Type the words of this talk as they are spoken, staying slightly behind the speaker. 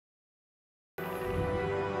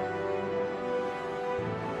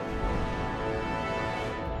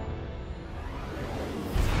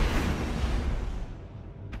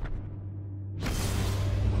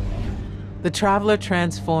The traveler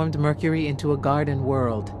transformed Mercury into a garden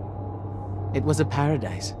world. It was a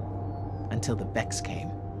paradise, until the Vex came.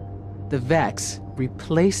 The Vex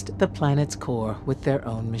replaced the planet's core with their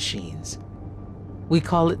own machines. We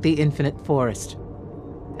call it the Infinite Forest,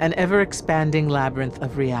 an ever-expanding labyrinth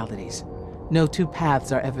of realities. No two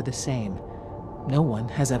paths are ever the same. No one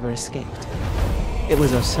has ever escaped. It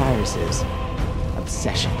was Osiris's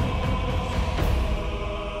obsession.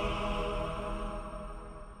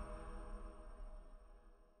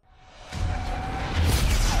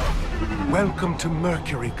 Welcome to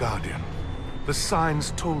Mercury, Guardian. The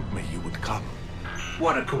signs told me you would come.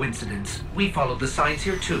 What a coincidence. We followed the signs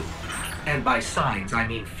here too. And by signs, I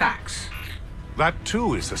mean facts. That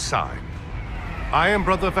too is a sign. I am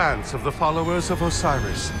Brother Vance of the followers of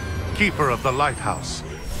Osiris, Keeper of the Lighthouse,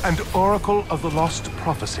 and Oracle of the Lost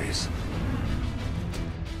Prophecies.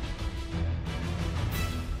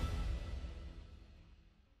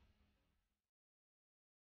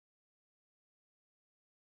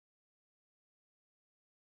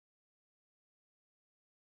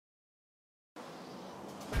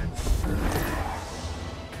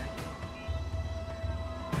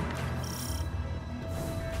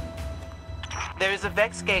 There is a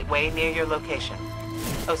Vex gateway near your location.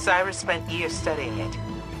 Osiris spent years studying it.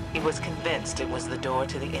 He was convinced it was the door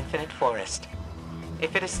to the Infinite Forest.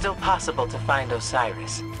 If it is still possible to find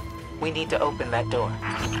Osiris, we need to open that door.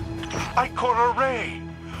 Icora Ray,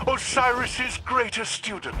 Osiris's greatest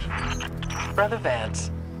student. Brother Vance,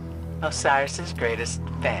 Osiris's greatest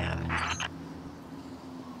fan.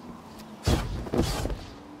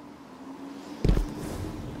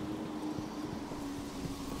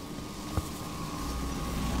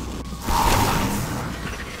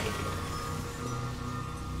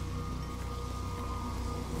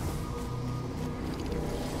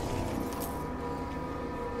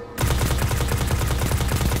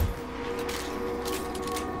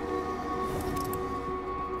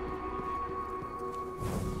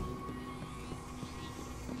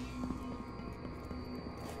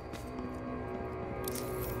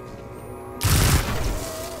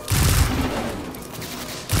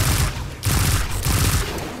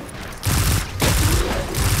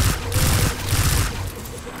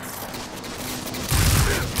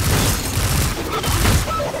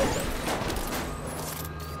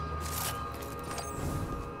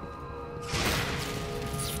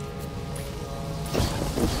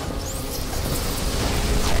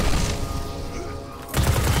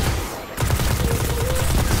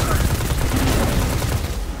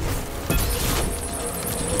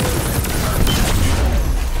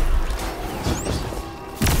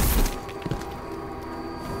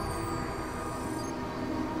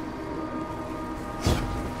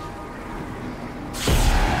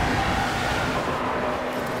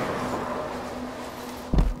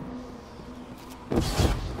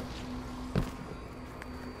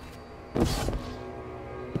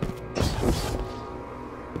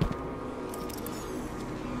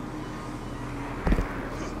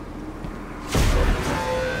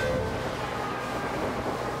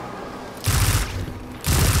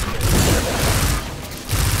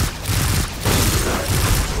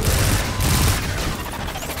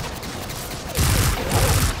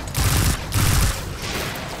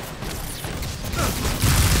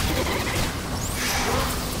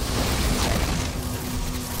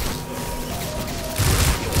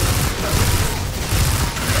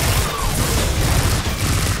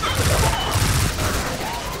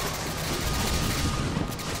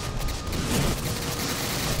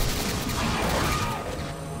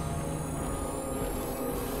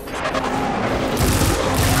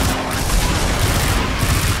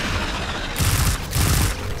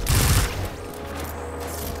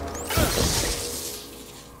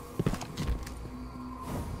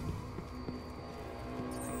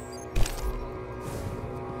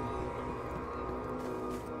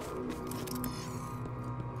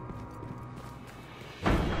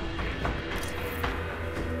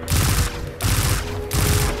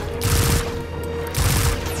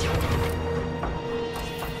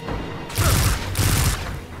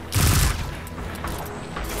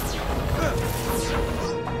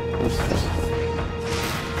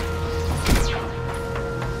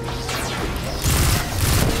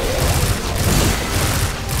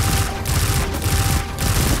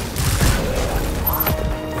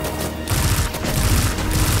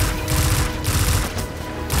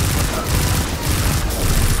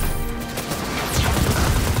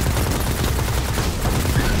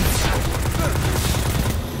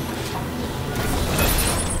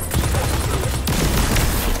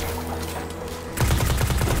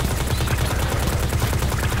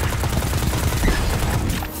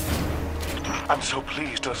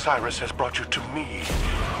 Osiris has brought you to me,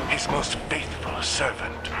 his most faithful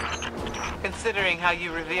servant. Considering how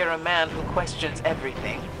you revere a man who questions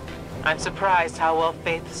everything, I'm surprised how well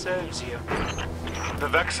faith serves you. The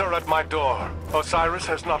Vex are at my door. Osiris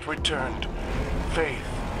has not returned. Faith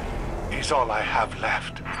is all I have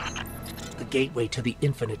left. The gateway to the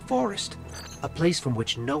infinite forest. A place from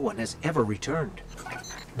which no one has ever returned.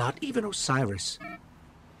 Not even Osiris.